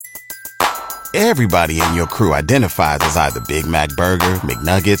Everybody in your crew identifies as either Big Mac Burger,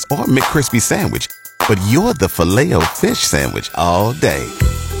 McNuggets, or McCrispy Sandwich. But you're the Filet-O-Fish Sandwich all day.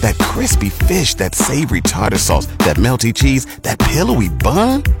 That crispy fish, that savory tartar sauce, that melty cheese, that pillowy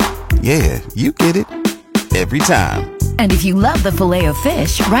bun. Yeah, you get it. Every time. And if you love the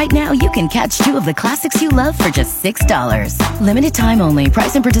Filet-O-Fish, right now you can catch two of the classics you love for just $6. Limited time only.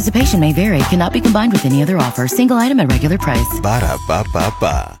 Price and participation may vary. Cannot be combined with any other offer. Single item at regular price.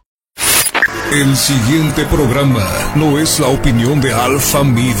 Ba-da-ba-ba-ba. El siguiente programa no es la opinión de Alpha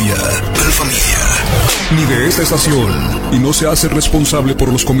Media. Ni de esta estación. Y no se hace responsable por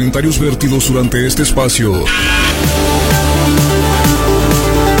los comentarios vertidos durante este espacio.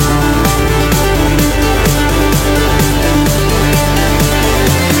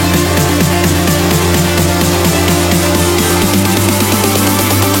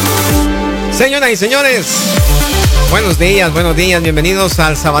 Señoras y señores, buenos días, bienvenidos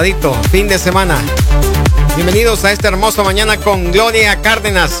al sabadito, fin de semana. Bienvenidos a esta hermosa mañana con Gloria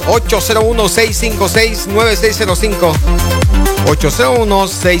Cárdenas, 801-656-9605.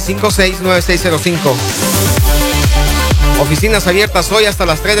 801-656-9605. Oficinas abiertas hoy hasta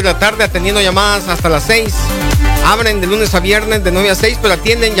las 3 de la tarde, atendiendo llamadas hasta las 6. Abren de lunes a viernes de 9 a 6, pero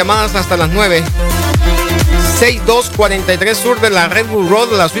atienden llamadas hasta las 9. 6243 sur de la Redwood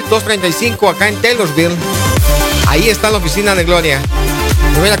Road, de la Suite 235, acá en Taylorsville. Ahí está la oficina de Gloria.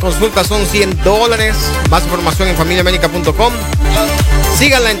 Primera consulta son $100. Más información en familiaamerica.com.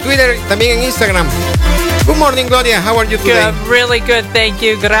 Síganla en Twitter y también en Instagram. Good morning, Gloria. How are you today? Good, really good, thank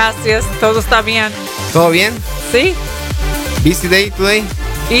you. Gracias. Todo está bien. ¿Todo bien? Sí. Busy day today?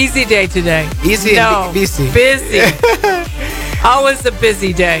 Easy day today. Easy and busy. Busy. Always a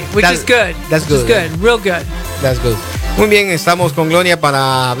busy day, which is good. That's good. Real good. That's good. Muy bien, estamos con Gloria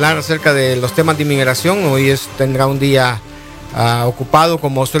para hablar acerca de los temas de inmigración. Hoy tendrá un día ocupado,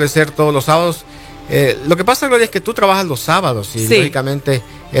 como suele ser todos los sábados. Lo que pasa, Gloria, es que tú trabajas los sábados y sí, lógicamente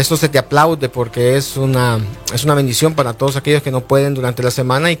eso se te aplaude porque es una bendición para todos aquellos que no pueden durante la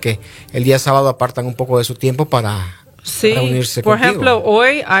semana y que el día sábado apartan un poco de su tiempo para reunirse por contigo. ejemplo,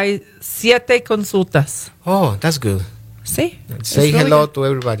 hoy hay 7 consultas. Oh, that's good. Sí. Say really hello good to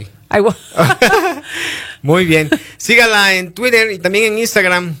everybody. I will. Muy bien. Sígala en Twitter y también en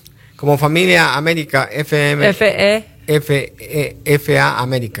Instagram como Familia América FM. FA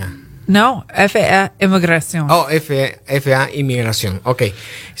América. No, FA Inmigración. Oh, FA Inmigración. Ok.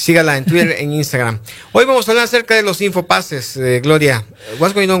 Sígala en Twitter, en Instagram. Hoy vamos a hablar acerca de los infopases, Gloria.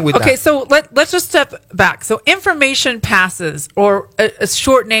 What's going on with that? Okay, so let's just step back. So information passes, or a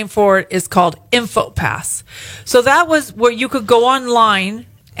short name for it is called InfoPass. So that was where you could go online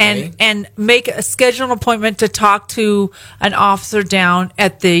and make a schedule appointment to talk to an officer down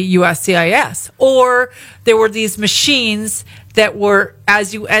at the USCIS. Or there were these machines that were,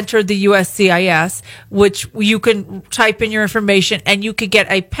 as you entered the USCIS, which you can type in your information and you could get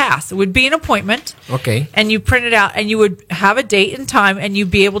a pass. It would be an appointment. Okay. And you print it out and you would have a date and time and you'd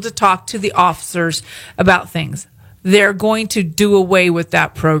be able to talk to the officers about things. They're going to do away with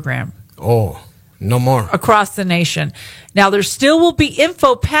that program. Oh, no more. Across the nation. Now, there still will be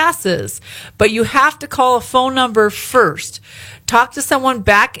info passes, but you have to call a phone number first. Talk to someone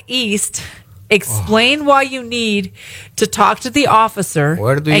back east. Explain why you need to talk to the officer.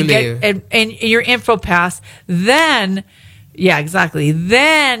 Where do you live? And your info pass. Then, yeah, exactly.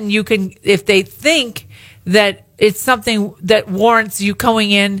 Then you can, if they think that it's something that warrants you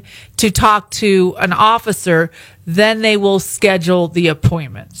going in to talk to an officer, then they will schedule the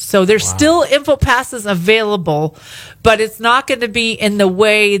appointment. So there's still info passes available, but it's not going to be in the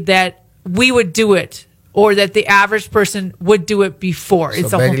way that we would do it, or that the average person would do it before. So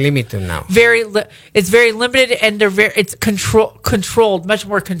it's very limited now. It's very limited, and it's controlled, much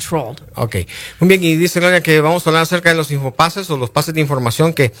more controlled. Okay. Muy bien, y dice Gloria que vamos a hablar acerca de los infopases o los pases de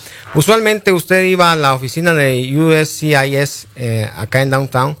información que usualmente usted iba a la oficina de USCIS acá en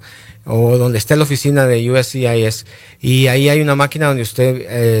Downtown, o donde esté la oficina de USCIS, y ahí hay una máquina donde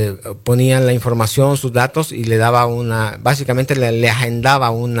usted ponía la información, sus datos, y le daba básicamente le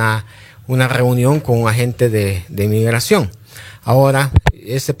agendaba una reunión con un agente de inmigración. Ahora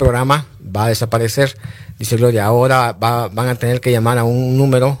ese programa va a desaparecer, dice Gloria. Ahora van a tener que llamar a un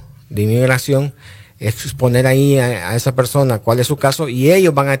número de inmigración, exponer ahí a esa persona cuál es su caso, y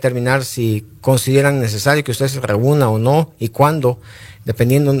ellos van a determinar si consideran necesario que usted se reúna o no, y cuándo,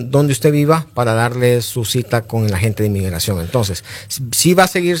 dependiendo de dónde usted viva, para darle su cita con el agente de inmigración. Entonces, sí va a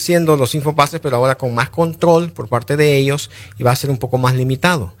seguir siendo los infopases, pero ahora con más control por parte de ellos, y va a ser un poco más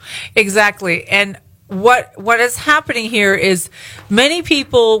limitado. Exactly. And what is happening here is many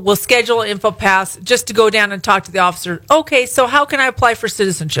people will schedule an InfoPass just to go down and talk to the officer. Okay, so how can I apply for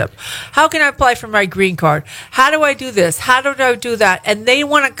citizenship? How can I apply for my green card? How do I do this? How do I do that? And they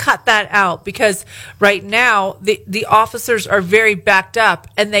want to cut that out because right now the officers are very backed up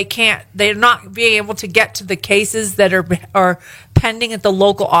and they're not being able to get to the cases that are pending at the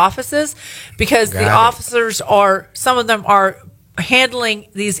local offices because the officers some of them are handling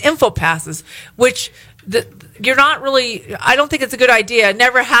these InfoPasses, which you're not really, I don't think it's a good idea. It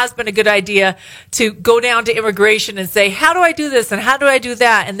never has been a good idea to go down to immigration and say, how do I do this and how do I do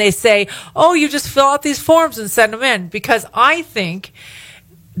that? And they say, oh, you just fill out these forms and send them in. Because I think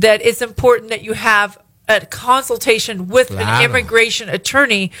that it's important that you have a consultation with an immigration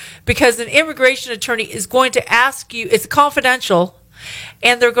attorney, because an immigration attorney is going to ask you, it's confidential,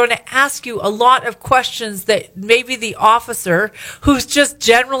 and they're going to ask you a lot of questions that maybe the officer who's just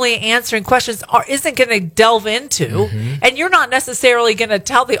generally answering questions isn't going to delve into. And you're not necessarily going to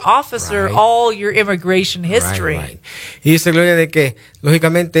tell the officer all your immigration history. Y dice Gloria de que,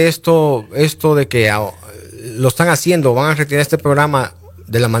 lógicamente, esto de que lo están haciendo, van a retirar este programa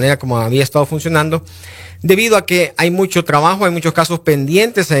de la manera como había estado funcionando, debido a que hay mucho trabajo, hay muchos casos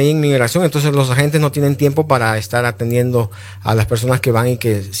pendientes ahí en migración, entonces los agentes no tienen tiempo para estar atendiendo a las personas que van y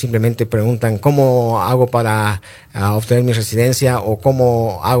que simplemente preguntan ¿cómo hago para obtener mi residencia? O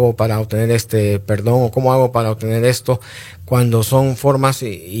 ¿cómo hago para obtener este perdón? O ¿cómo hago para obtener esto? Cuando son formas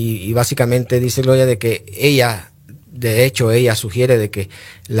y básicamente dice Gloria de que ella sugiere de que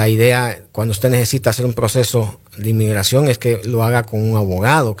la idea, cuando usted necesita hacer un proceso de inmigración, es que lo haga con un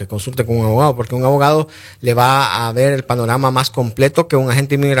abogado, que consulte con un abogado, porque un abogado le va a ver el panorama más completo que un agente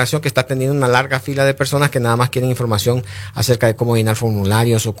de inmigración que está teniendo una larga fila de personas que nada más quieren información acerca de cómo llenar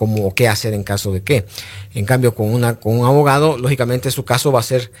formularios o qué hacer en caso de qué. En cambio, con un abogado, lógicamente su caso va a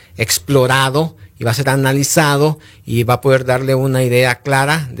ser explorado y va a ser analizado y va a poder darle una idea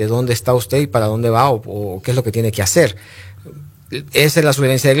clara de dónde está usted y para dónde va o qué es lo que tiene que hacer. Esa es la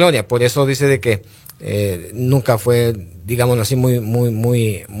sugerencia de Gloria, por eso dice de que nunca fue, digámoslo así,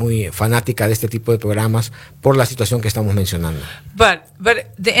 muy fanática de este tipo de programas por la situación que estamos mencionando. But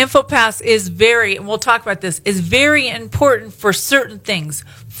the InfoPass is and we'll talk about this, is very important for certain things.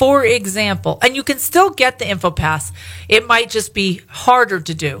 For example, and you can still get the InfoPass, it might just be harder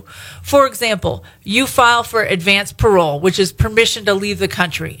to do. For example, you file for advanced parole, which is permission to leave the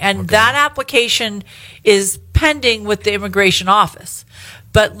country, and that application is pending with the immigration office.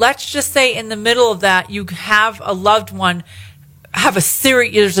 But let's just say in the middle of that, you have a loved one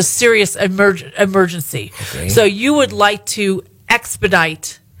there's a serious emergency. Okay. So you would like to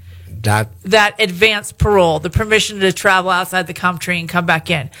expedite that advanced parole, the permission to travel outside the country and come back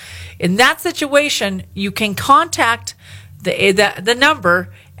in. In that situation, you can contact the number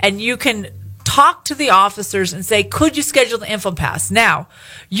and you can talk to the officers and say, could you schedule the InfoPass? Now,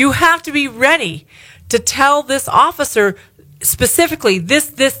 you have to be ready to tell this officer specifically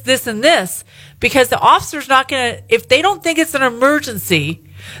this, and this, because the officer's not going to, if they don't think it's an emergency,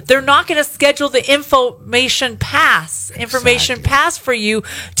 they're not going to schedule the information pass for you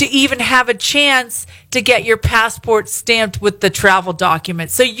to even have a chance to get your passport stamped with the travel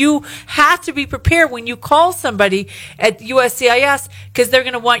document. So you have to be prepared when you call somebody at USCIS, because they're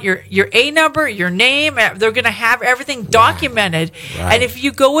going to want your A number, your name. They're going to have everything documented. Right. And if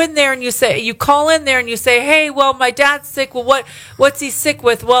you go in there and you call in there and you say, hey, well, my dad's sick. Well, what's he sick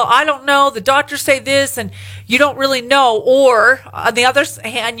with? Well, I don't know. The doctors say this, and you don't really know. Or on the other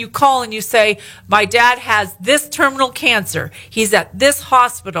hand, you call and you say, my dad has this terminal cancer. He's at this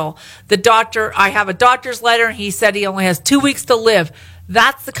hospital. I have a doctor's letter and he said he only has 2 weeks to live.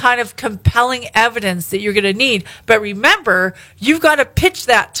 That's the kind of compelling evidence that you're going to need. But remember, you've got to pitch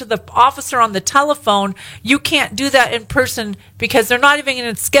that to the officer on the telephone. You can't do that in person because they're not even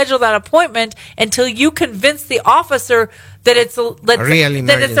going to schedule that appointment until you convince the officer that it's a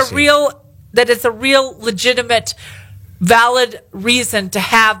real legitimate, valid reason to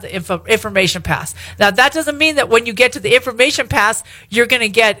have the information pass. Now, that doesn't mean that when you get to the information pass, you're going to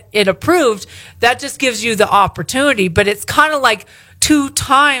get it approved. That just gives you the opportunity, but it's kind of like 2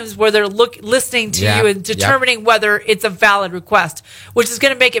 times where they're listening to you and determining whether it's a valid request, which is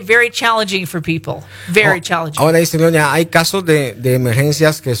going to make it very challenging for people. Very challenging. Ahora dice Gloria, hay casos de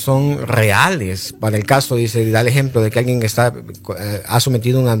emergencias que son reales. Para el caso, dice, da el ejemplo de que alguien ha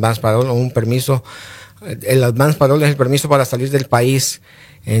sometido un advance parole o un permiso. El advance parole es el permiso para salir del país.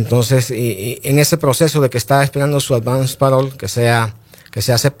 Entonces, y en ese proceso de que está esperando su advance parole que sea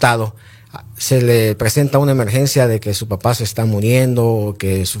aceptado, se le presenta una emergencia de que su papá se está muriendo o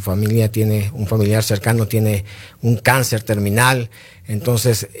que su familia un familiar cercano tiene un cáncer terminal.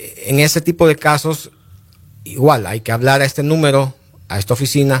 Entonces, en ese tipo de casos, igual hay que hablar a este número, a esta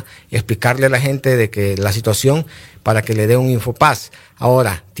oficina, y explicarle a la gente de que la situación para que le dé un Infopass.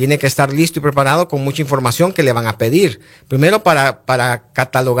 Ahora, tiene que estar listo y preparado con mucha información que le van a pedir. Primero para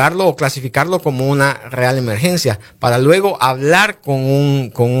catalogarlo o clasificarlo como una real emergencia, para luego hablar con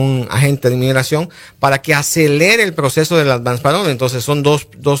un agente de inmigración para que acelere el proceso del advance parole. Entonces son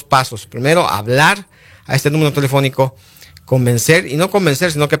dos pasos. Primero, hablar a este número telefónico, convencer, y no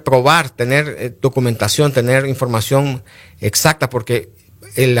convencer, sino que probar, tener documentación, tener información exacta, porque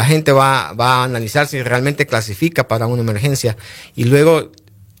el agente va a analizar si realmente clasifica para una emergencia, y luego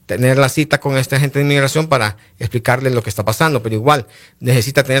tener la cita con este agente de inmigración para explicarle lo que está pasando. Pero igual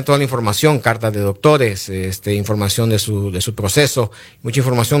necesita tener toda la información, cartas de doctores, información de su proceso, mucha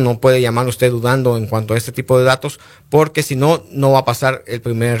información. No puede llamar usted dudando en cuanto a este tipo de datos, porque si no, no va a pasar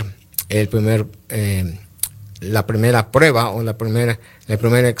la primera prueba o el primer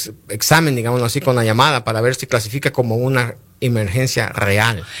examen, digámoslo así, con la llamada, para ver si clasifica como una emergencia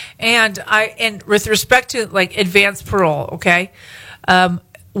real. And with respect to like advanced parole, okay,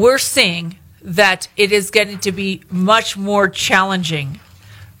 we're seeing that it is getting to be much more challenging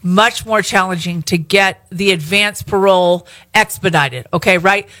to get the advanced parole expedited. Okay,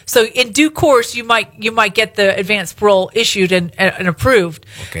 right? So in due course, you might get the advanced parole issued and approved.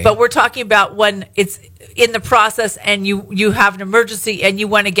 Okay. But we're talking about when it's in the process and you have an emergency and you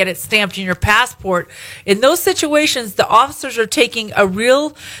want to get it stamped in your passport. In those situations, the officers are taking a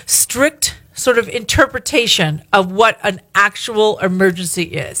real strict sort of interpretation of what an actual emergency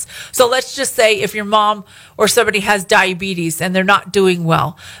is. So let's just say if your mom or somebody has diabetes and they're not doing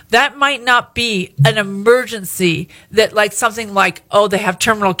well, that might not be an emergency that like something like, oh, they have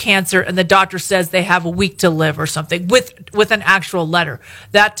terminal cancer and the doctor says they have a week to live or something with an actual letter.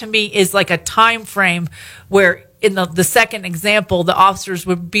 That to me is like a time frame where in the second example, the officers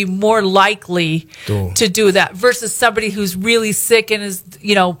would be more likely to do that versus somebody who's really sick and is,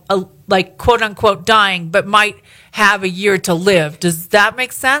 like quote unquote dying, but might have a year to live. Does that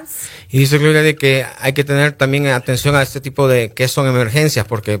make sense? Y dice Gloria de que hay que tener también atención a este tipo de que son emergencias,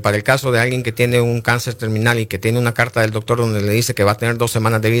 porque para el caso de alguien que tiene un cáncer terminal y que tiene una carta del doctor donde le dice que va a tener 2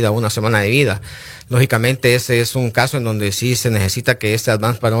 semanas de vida o 1 semana de vida, lógicamente ese es un caso en donde sí se necesita que este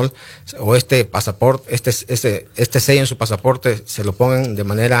advance parole o este pasaporte, este sello en su pasaporte se lo pongan de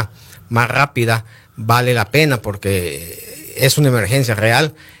manera más rápida. Vale la pena porque es una emergencia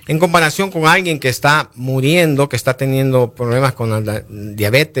real en comparación con alguien que está muriendo, que está teniendo problemas con la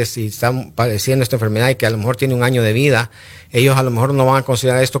diabetes y está padeciendo esta enfermedad y que a lo mejor tiene 1 año de vida. Ellos a lo mejor no van a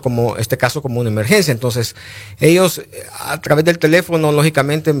considerar este caso como una emergencia. Entonces ellos a través del teléfono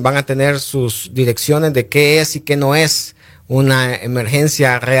lógicamente van a tener sus direcciones de qué es y qué no es una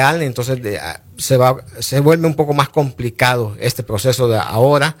emergencia real. Entonces se vuelve un poco más complicado este proceso de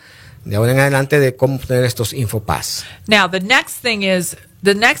ahora en adelante de cómo obtener estos Infopass. Now, the next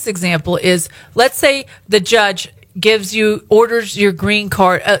example is, let's say the judge orders your green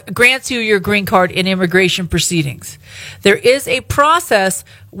card, grants you your green card in immigration proceedings. There is a process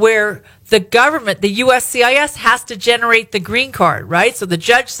where the government, the USCIS, has to generate the green card, right? So the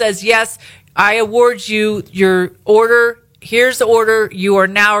judge says, yes, I award you your order. Here's the order. You are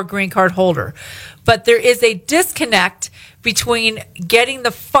now a green card holder. But there is a disconnect between getting the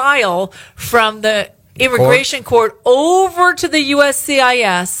file from the immigration court over to the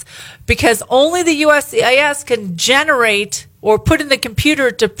USCIS, because only the USCIS can generate or put in the computer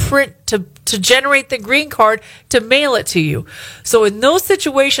to generate the green card to mail it to you. So in those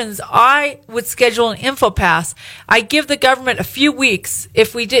situations, I would schedule an Infopass. I give the government a few weeks.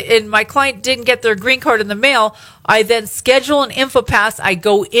 If my client didn't get their green card in the mail, I then schedule an Infopass. I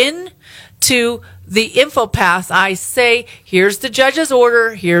go in to the Infopass, I say, here's the judge's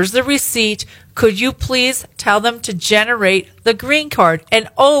order, here's the receipt. Could you please tell them to generate the green card? And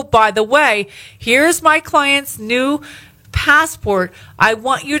oh, by the way, here's my client's new passport. I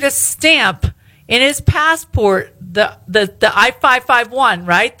want you to stamp in his passport the I-551,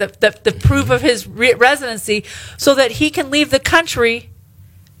 right? The proof of his residency, so that he can leave the country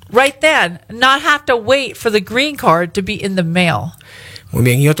right then, not have to wait for the green card to be in the mail. Muy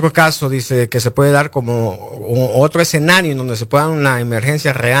bien, y otro caso, dice, que se puede dar como otro escenario en donde se pueda dar una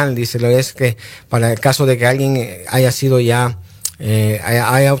emergencia real, dice, lo es que para el caso de que alguien haya sido ya,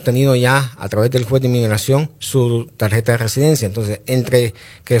 haya obtenido ya a través del juez de inmigración su tarjeta de residencia. Entonces, entre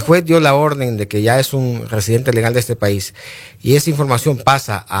que el juez dio la orden de que ya es un residente legal de este país y esa información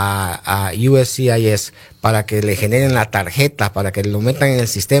pasa a USCIS para que le generen la tarjeta, para que lo metan en el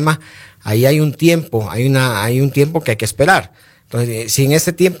sistema, ahí hay un tiempo, hay un tiempo que hay que esperar. Entonces, si en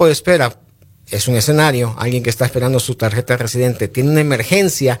ese tiempo de espera es un escenario, alguien que está esperando su tarjeta de residente tiene una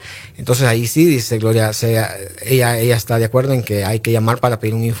emergencia, entonces ahí sí, dice Gloria, ella está de acuerdo en que hay que llamar para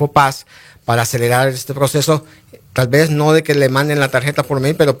pedir un InfoPass, para acelerar este proceso, tal vez no de que le manden la tarjeta por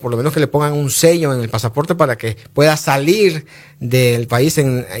mail, pero por lo menos que le pongan un sello en el pasaporte para que pueda salir del país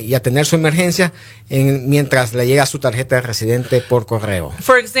y a tener su emergencia mientras le llega su tarjeta de residente por correo.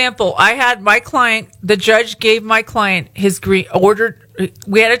 For example, I had my client, the judge gave my client his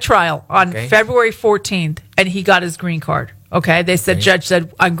we had a trial on February 14th, and he got his green card. Okay, judge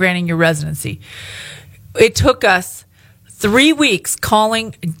said, I'm granting your residency. It took us 3 weeks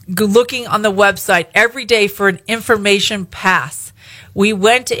looking on the website every day for an information pass. We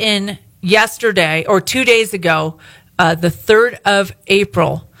went in yesterday or 2 days ago, the 3rd of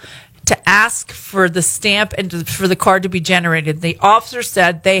April, to ask for the stamp and for the card to be generated. The officer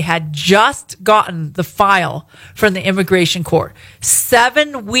said they had just gotten the file from the immigration court.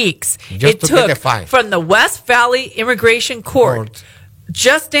 7 weeks it took from the West Valley Immigration Court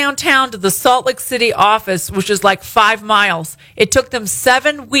just downtown to the Salt Lake City office, which is like 5 miles. It took them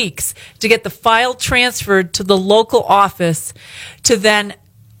 7 weeks to get the file transferred to the local office to then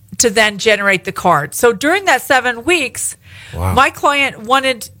generate the card. So during that 7 weeks, my client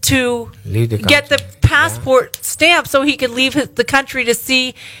wanted to get the passport stamp so he could leave the country to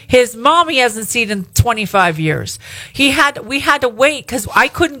see his mom he hasn't seen in 25 years. We had to wait because I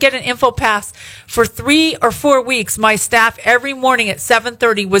couldn't get an InfoPass for 3 or 4 weeks. My staff every morning at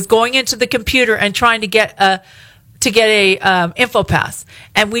 7:30 was going into the computer and trying to get a InfoPass,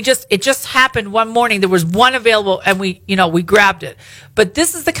 and it just happened one morning. There was one available, and we grabbed it. But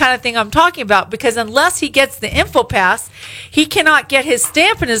this is the kind of thing I'm talking about, because unless he gets the InfoPass, he cannot get his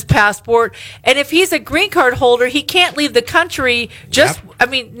stamp in his passport. And if he's a green card holder, he can't leave the country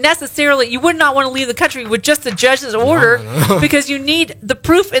necessarily. You would not want to leave the country with just the judge's order, because you need the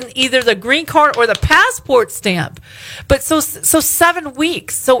proof in either the green card or the passport stamp. But so 7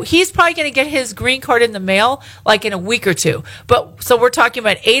 weeks. So he's probably going to get his green card in the mail like in a week or two. But so we're talking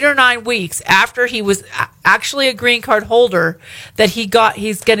about 8 or 9 weeks after he was actually a green card holder that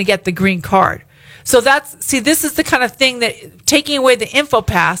he's going to get the green card. So this is the kind of thing that taking away the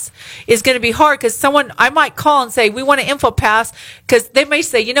InfoPass is going to be hard, because I might call and say, we want an InfoPass, because they may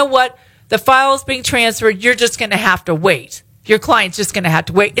say, you know what, the file is being transferred, you're just going to have to wait. Your client's just going to have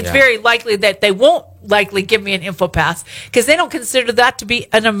to wait. It's very likely that they won't likely give me an InfoPass because they don't consider that to be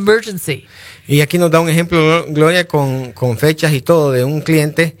an emergency. Y aquí nos da un ejemplo, Gloria, con fechas y todo, de un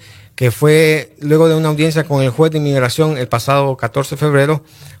cliente que fue luego de una audiencia con el juez de inmigración el pasado 14 de febrero,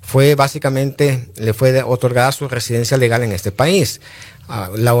 le fue otorgada su residencia legal en este país.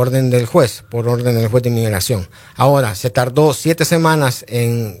 La orden del juez, por orden del juez de inmigración. Ahora, se tardó 7 semanas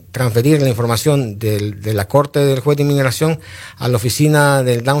en transferir la información de la corte del juez de inmigración a la oficina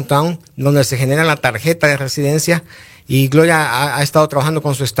del downtown, donde se genera la tarjeta de residencia, y Gloria ha estado trabajando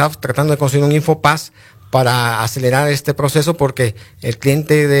con su staff tratando de conseguir un InfoPass para acelerar este proceso, porque el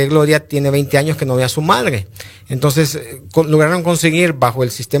cliente de Gloria tiene 20 años que no ve a su madre. Entonces, lograron conseguir bajo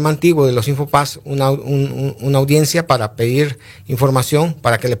el sistema antiguo de los InfoPass una audiencia para pedir información,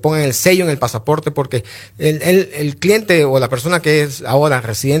 para que le pongan el sello en el pasaporte, porque el cliente o la persona que es ahora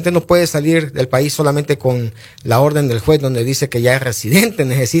residente no puede salir del país solamente con la orden del juez donde dice que ya es residente.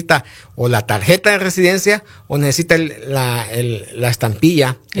 Necesita o la tarjeta de residencia o necesita la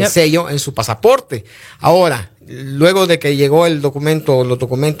estampilla, el sello en su pasaporte. Ahora, luego de que llegó los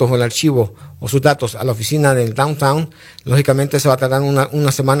documentos o el archivo o sus datos a la oficina del downtown, lógicamente se va a tardar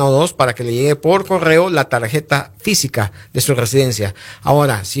una semana o 2 para que le llegue por correo la tarjeta física de su residencia.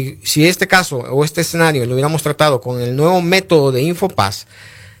 Ahora, si este caso o este escenario lo hubiéramos tratado con el nuevo método de InfoPass,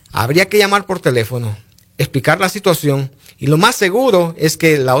 habría que llamar por teléfono, explicar la situación, y lo más seguro es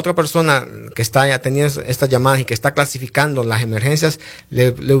que la otra persona que está atendiendo estas llamadas y que está clasificando las emergencias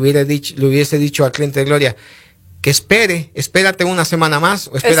le hubiese dicho al cliente de Gloria que espérate una semana más,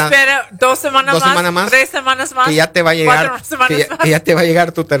 o espera 2 semanas más, 3 semanas más, que ya te va a llegar, 4 semanas más. Que ya te va a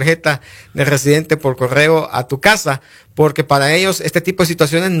llegar tu tarjeta de residente por correo a tu casa, porque para ellos este tipo de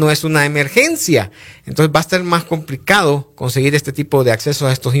situaciones no es una emergencia. Entonces va a ser más complicado conseguir este tipo de acceso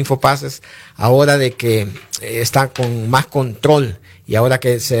a estos InfoPasses ahora de que está con más control, y ahora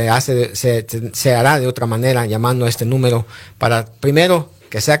que se hará de otra manera, llamando a este número para primero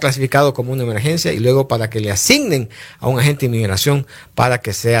que sea clasificado como una emergencia, y luego para que le asignen a un agente de inmigración para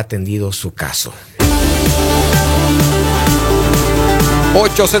que sea atendido su caso.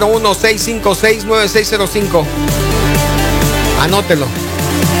 801-656-9605. Anótelo.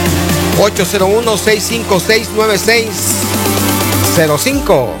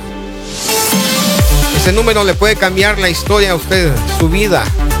 801-656-9605. Ese número le puede cambiar la historia a usted, su vida.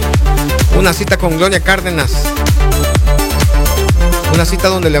 una cita con Gloria Cárdenas. Una cita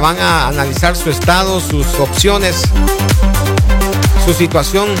donde le van a analizar su estado, sus opciones, su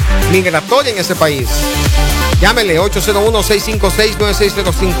situación migratoria en ese país. Llámele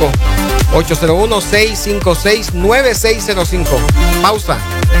 801-656-9605. 801-656-9605. Pausa.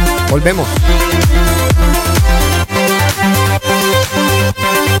 Volvemos.